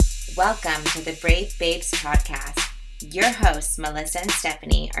Welcome to the Brave Babes podcast. Your hosts, Melissa and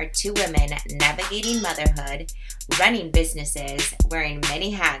Stephanie, are two women navigating motherhood, running businesses, wearing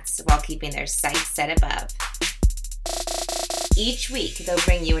many hats while keeping their sights set above. Each week, they'll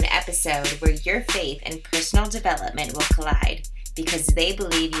bring you an episode where your faith and personal development will collide because they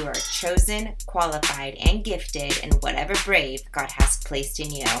believe you are chosen, qualified, and gifted in whatever brave God has placed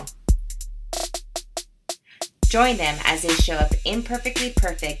in you. Join them as they show up imperfectly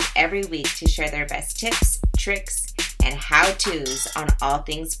perfect every week to share their best tips, tricks, and how-tos on all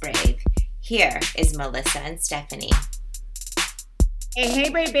things brave. Here is Melissa and Stephanie. Hey,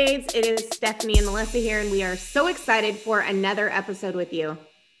 Brave Babes. It is Stephanie and Melissa here, and we are so excited for another episode with you.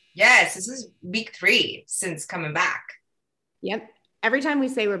 Yes, this is week 3 since coming back. Yep. Every time we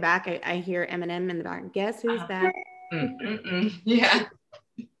say we're back, I hear Eminem in the back. Guess who's back? Yeah.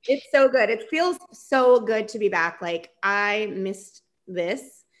 It's so good. It feels so good to be back. Like, I missed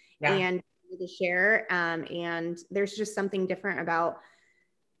this and to share. And there's just something different about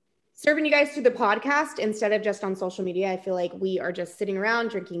serving you guys through the podcast instead of just on social media. I feel like we are just sitting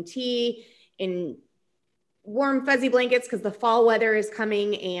around drinking tea in warm, fuzzy blankets because the fall weather is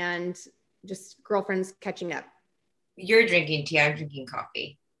coming and just girlfriends catching up. You're drinking tea. I'm drinking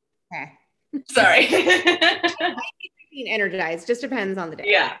coffee. Okay. Sorry. Being energized just depends on the day.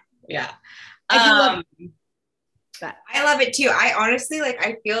 Yeah. I love it too. I honestly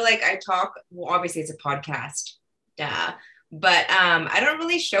I feel like I talk, well, obviously it's a podcast, but I don't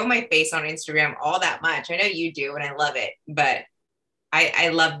really show my face on Instagram all that much. I know you do and I love it, but I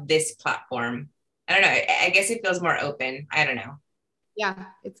love this platform. I don't know. I guess it feels more open. I don't know. Yeah,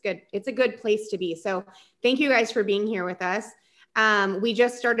 it's good. It's a good place to be. So thank you guys for being here with us. We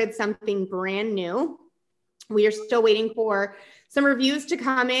just started something brand new. We are still waiting for some reviews to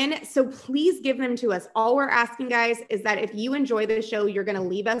come in. So please give them to us. All we're asking, guys, is that if you enjoy the show, you're going to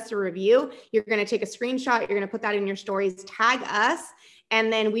leave us a review. You're going to take a screenshot. You're going to put that in your stories, tag us,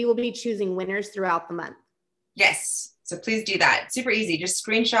 and then we will be choosing winners throughout the month. Yes. So please do that. Super easy. Just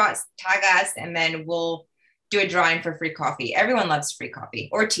screenshots, tag us, and then we'll do a drawing for free coffee. Everyone loves free coffee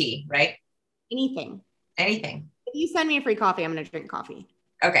or tea, right? Anything. If you send me a free coffee, I'm going to drink coffee.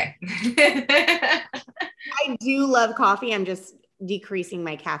 Okay. I do love coffee. I'm just decreasing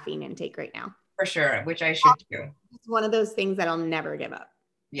my caffeine intake right now. For sure, which I should do. It's one of those things that I'll never give up.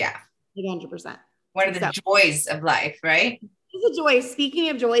 Yeah. 100%. One of the joys of life, right? It's a joy. Speaking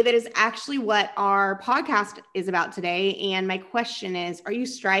of joy, that is actually what our podcast is about today. And my question is, are you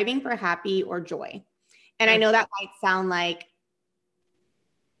striving for happy or joy? And I know that might sound like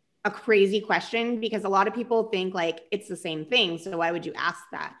a crazy question because a lot of people think like it's the same thing. So why would you ask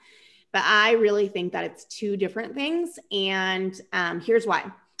that? But I really think that it's two different things. And here's why.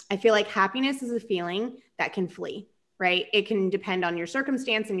 I feel like happiness is a feeling that can flee, right? It can depend on your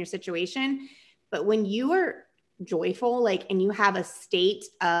circumstance and your situation. But when you are joyful, and you have a state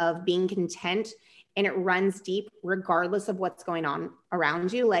of being content and it runs deep, regardless of what's going on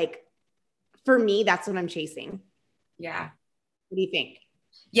around you, for me, that's what I'm chasing. Yeah. What do you think?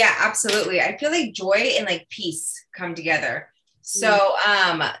 Yeah, absolutely. I feel like joy and peace come together. So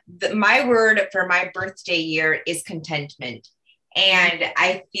my word for my birthday year is contentment. And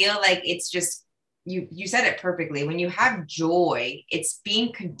I feel like it's just, you said it perfectly. When you have joy, it's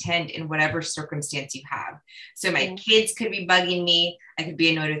being content in whatever circumstance you have. So my kids could be bugging me. I could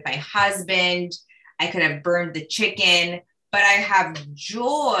be annoyed with my husband. I could have burned the chicken, but I have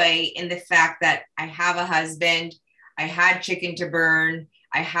joy in the fact that I have a husband. I had chicken to burn.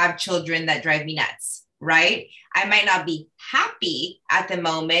 I have children that drive me nuts, right? I might not be happy at the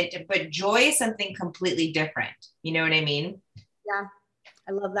moment, but joy is something completely different. You know what I mean? Yeah,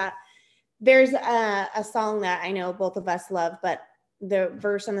 I love that. There's a song that I know both of us love, but the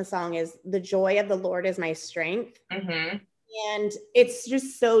verse in the song is, "The joy of the Lord is my strength." Mm-hmm. And it's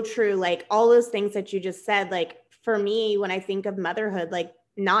just so true. All those things that you just said, for me, when I think of motherhood,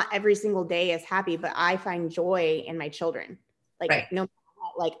 not every single day is happy, but I find joy in my children. Right. No,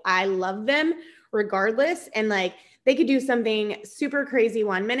 I love them regardless. And they could do something super crazy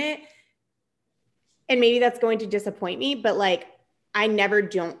one minute and maybe that's going to disappoint me, but I never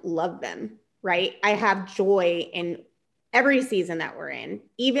don't love them. Right. I have joy in every season that we're in,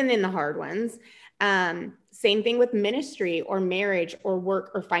 even in the hard ones. Same thing with ministry or marriage or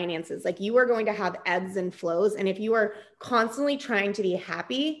work or finances. You are going to have ebbs and flows. And if you are constantly trying to be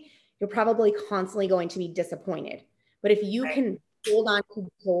happy, you're probably constantly going to be disappointed. But if you can hold on to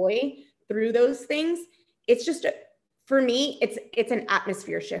joy through those things, it's just, for me, it's an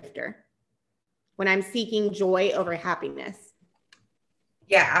atmosphere shifter when I'm seeking joy over happiness.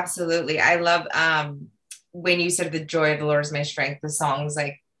 Yeah, absolutely. I love when you said the joy of the Lord is my strength, the songs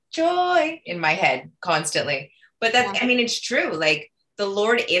joy in my head constantly. But that's, I mean, it's true. Like the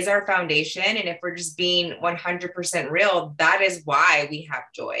Lord is our foundation. And if we're just being 100% real, that is why we have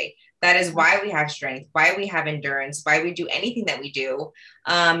joy. That is why we have strength, why we have endurance, why we do anything that we do,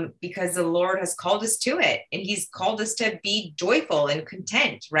 because the Lord has called us to it. And he's called us to be joyful and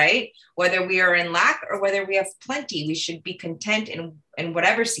content, right? Whether we are in lack or whether we have plenty, we should be content in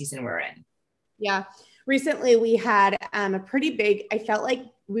whatever season we're in. Yeah. Recently we had a pretty big, I felt like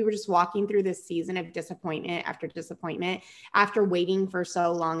we were just walking through this season of disappointment after disappointment. After waiting for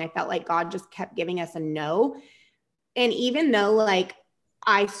so long, I felt like God just kept giving us a no. And even though like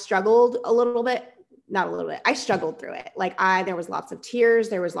I struggled a little bit, not a little bit, I struggled through it. Like there was lots of tears.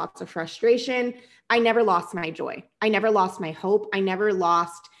 There was lots of frustration. I never lost my joy. I never lost my hope. I never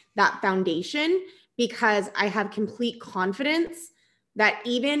lost that foundation because I have complete confidence that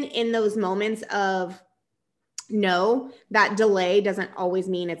even in those moments of no, that delay doesn't always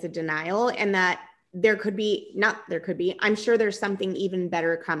mean it's a denial, and that I'm sure there's something even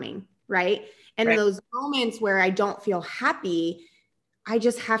better coming, right? And right. Those moments where I don't feel happy, I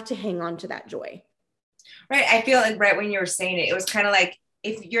just have to hang on to that joy. Right. I feel like right when you were saying it, it was kind of like,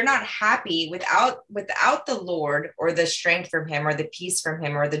 if you're not happy without the Lord or the strength from him or the peace from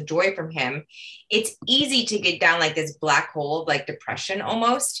him or the joy from him, it's easy to get down like this black hole of like depression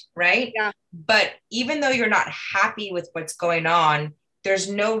almost, right? Yeah. But even though you're not happy with what's going on, there's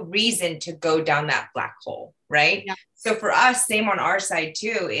no reason to go down that black hole, right? Yeah. So for us, same on our side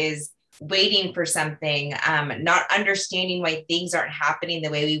too, is waiting for something, not understanding why things aren't happening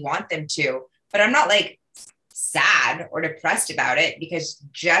the way we want them to. But I'm not like sad or depressed about it, because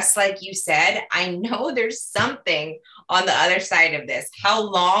just like you said, I know there's something on the other side of this. How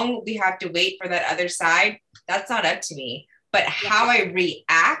long we have to wait for that other side, that's not up to me. But how I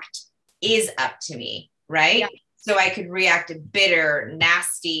react is up to me, right? Yeah. So I could react bitter,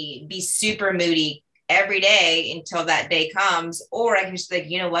 nasty, be super moody every day until that day comes, or I can just be like,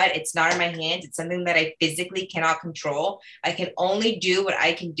 you know what? It's not in my hands. It's something that I physically cannot control. I can only do what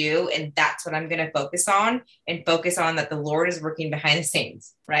I can do. And that's what I'm going to focus on, and focus on that the Lord is working behind the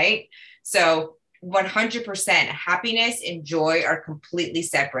scenes. Right. So 100% happiness and joy are completely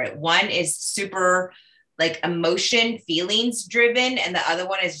separate. One is super like emotion, feelings driven, and the other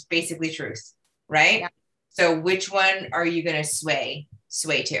one is basically truth. Right. Yeah. So which one are you going to sway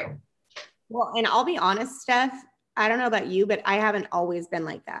to? Well, and I'll be honest, Steph, I don't know about you, but I haven't always been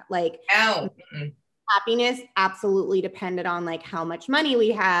like that. Like happiness absolutely depended on like how much money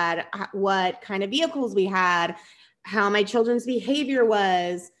we had, what kind of vehicles we had, how my children's behavior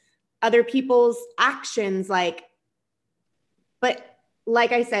was, other people's actions. But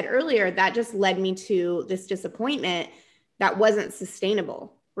like I said earlier, that just led me to this disappointment that wasn't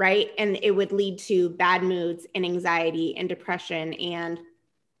sustainable, right? And it would lead to bad moods and anxiety and depression and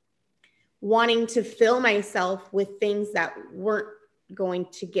wanting to fill myself with things that weren't going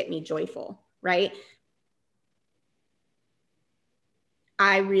to get me joyful, right?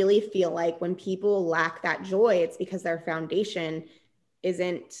 I really feel like when people lack that joy, it's because their foundation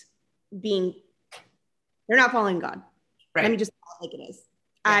isn't they're not following God. Right. Let me just call it like it is.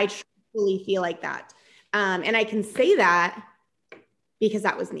 Yeah. I truly feel like that. And I can say that because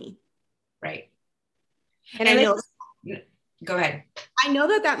that was me. Right. And I know. Go ahead. I know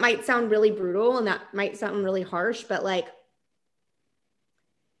that might sound really brutal and that might sound really harsh, but like,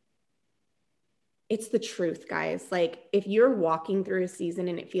 it's the truth, guys. Like if you're walking through a season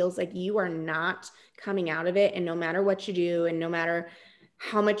and it feels like you are not coming out of it, and no matter what you do, and no matter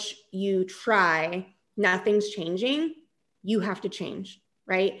how much you try, nothing's changing, you have to change,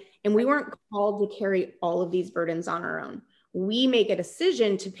 right? And we weren't called to carry all of these burdens on our own. We make a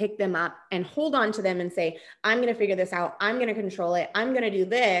decision to pick them up and hold on to them and say, I'm going to figure this out. I'm going to control it. I'm going to do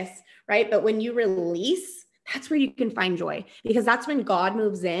this, right? But when you release, that's where you can find joy, because that's when God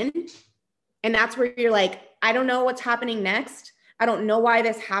moves in. And that's where you're like, I don't know what's happening next. I don't know why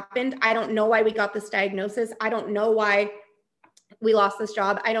this happened. I don't know why we got this diagnosis. I don't know why we lost this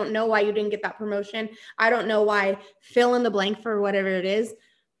job. I don't know why you didn't get that promotion. I don't know why, fill in the blank for whatever it is.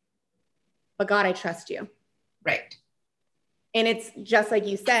 But God, I trust you. Right. And it's just like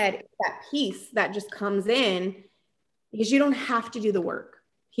you said, that peace that just comes in because you don't have to do the work.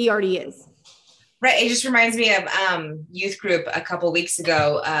 He already is. Right. It just reminds me of youth group a couple of weeks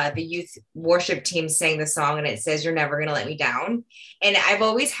ago. The youth worship team sang the song and it says, "You're never going to let me down." And I've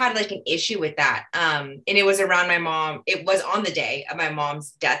always had like an issue with that. And it was around my mom. It was on the day of my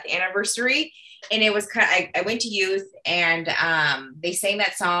mom's death anniversary. And it was kind of, I went to youth and they sang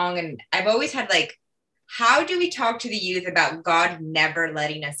that song. And I've always had like, how do we talk to the youth about God never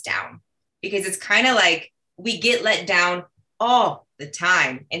letting us down? Because it's kind of like we get let down all the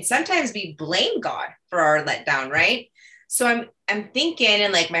time. And sometimes we blame God for our letdown, right? So I'm thinking,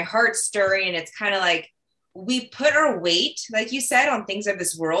 and like my heart's stirring, and it's kind of like we put our weight, like you said, on things of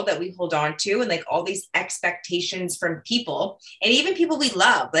this world that we hold on to, and like all these expectations from people, and even people we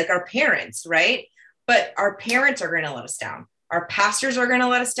love, like our parents, right? But our parents are going to let us down. Our pastors are going to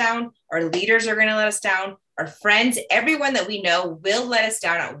let us down. Our leaders are going to let us down. Our friends, everyone that we know will let us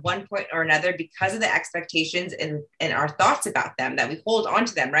down at one point or another because of the expectations and our thoughts about them that we hold on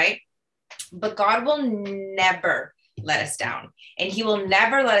to them, right? But God will never let us down. And he will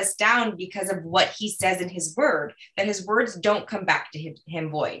never let us down because of what he says in his word, that his words don't come back to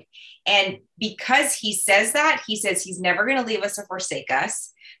him void. And because he says that, he says he's never going to leave us or forsake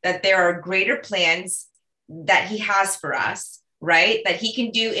us, that there are greater plans that he has for us, right? That he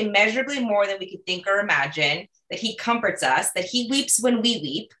can do immeasurably more than we could think or imagine, that he comforts us, that he weeps when we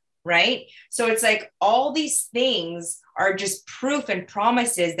weep, right? So it's like all these things are just proof and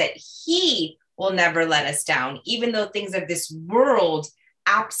promises that he will never let us down, even though things of this world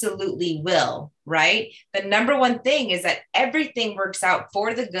absolutely will, right? The number one thing is that everything works out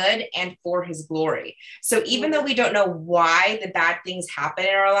for the good and for his glory. So even though we don't know why the bad things happen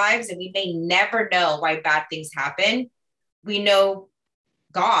in our lives, and we may never know why bad things happen, we know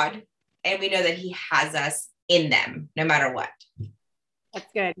God, and we know that he has us in them no matter what.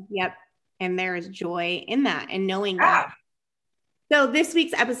 That's good. Yep. And there is joy in that and knowing that. So this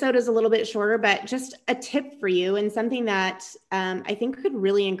week's episode is a little bit shorter, but just a tip for you and something that I think could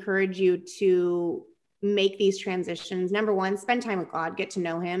really encourage you to make these transitions. Number one, spend time with God, get to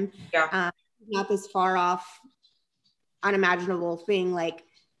know him. Yeah. Not this far off, unimaginable thing. Like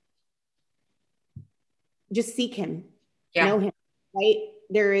just seek him, know him, right?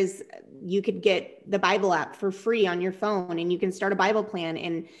 You could get the Bible app for free on your phone, and you can start a Bible plan.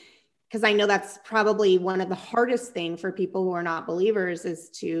 And because I know that's probably one of the hardest thing for people who are not believers is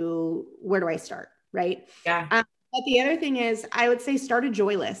to, where do I start? Right. Yeah. But the other thing is, I would say start a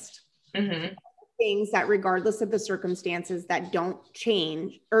joy list. Mm-hmm. Things that regardless of the circumstances that don't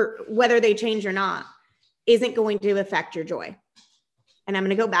change, or whether they change or not, isn't going to affect your joy. And I'm going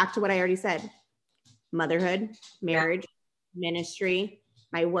to go back to what I already said. Motherhood, marriage, ministry,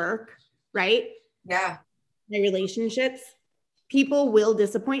 my work, right? Yeah. My relationships. People will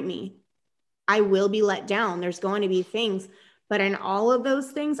disappoint me. I will be let down. There's going to be things, but in all of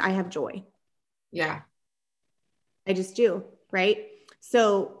those things, I have joy. Yeah. I just do. Right.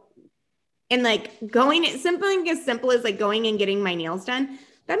 So, and like something as simple as like going and getting my nails done,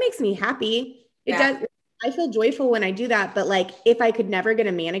 that makes me happy. It does. I feel joyful when I do that. But like, if I could never get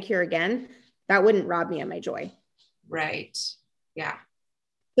a manicure again, that wouldn't rob me of my joy. Right. Yeah.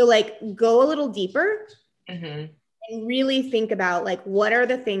 So like go a little deeper. Mm-hmm. And really think about like, what are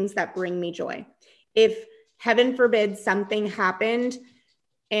the things that bring me joy? If heaven forbid something happened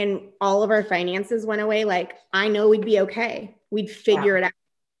and all of our finances went away, like I know we'd be okay. We'd figure it out,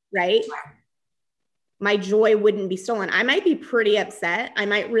 right? My joy wouldn't be stolen. I might be pretty upset. I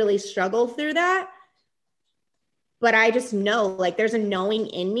might really struggle through that. But I just know, like there's a knowing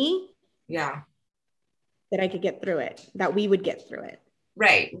in me. Yeah. That I could get through it, that we would get through it.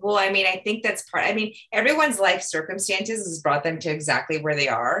 Right. Well, I mean, I think that's everyone's life circumstances has brought them to exactly where they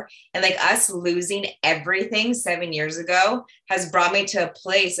are. And like us losing everything 7 years ago has brought me to a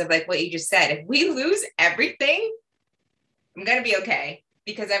place of like what you just said. If we lose everything, I'm going to be okay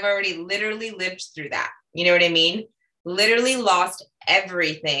because I've already literally lived through that. You know what I mean? Literally lost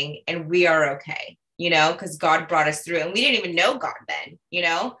everything and we are okay, because God brought us through it and we didn't even know God then,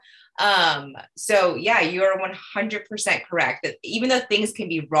 So yeah, you are 100% correct that even though things can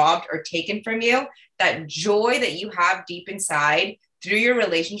be robbed or taken from you, that joy that you have deep inside through your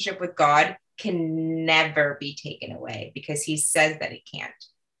relationship with God can never be taken away because he says that it can't.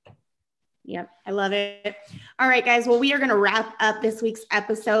 Yep. I love it. All right, guys. Well, we are going to wrap up this week's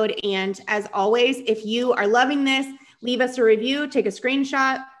episode. And as always, if you are loving this, leave us a review, take a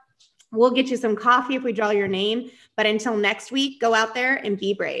screenshot. We'll get you some coffee if we draw your name. But until next week, go out there and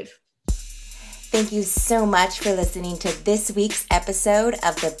be brave. Thank you so much for listening to this week's episode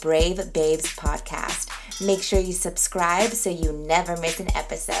of the Brave Babes podcast. Make sure you subscribe so you never miss an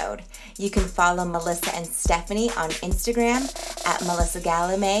episode. You can follow Melissa and Stephanie on Instagram at Melissa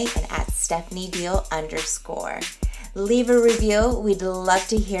Galame and at Stephanie Deal _. Leave a review. We'd love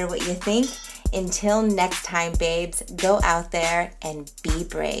to hear what you think. Until next time, babes, go out there and be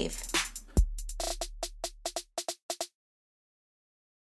brave.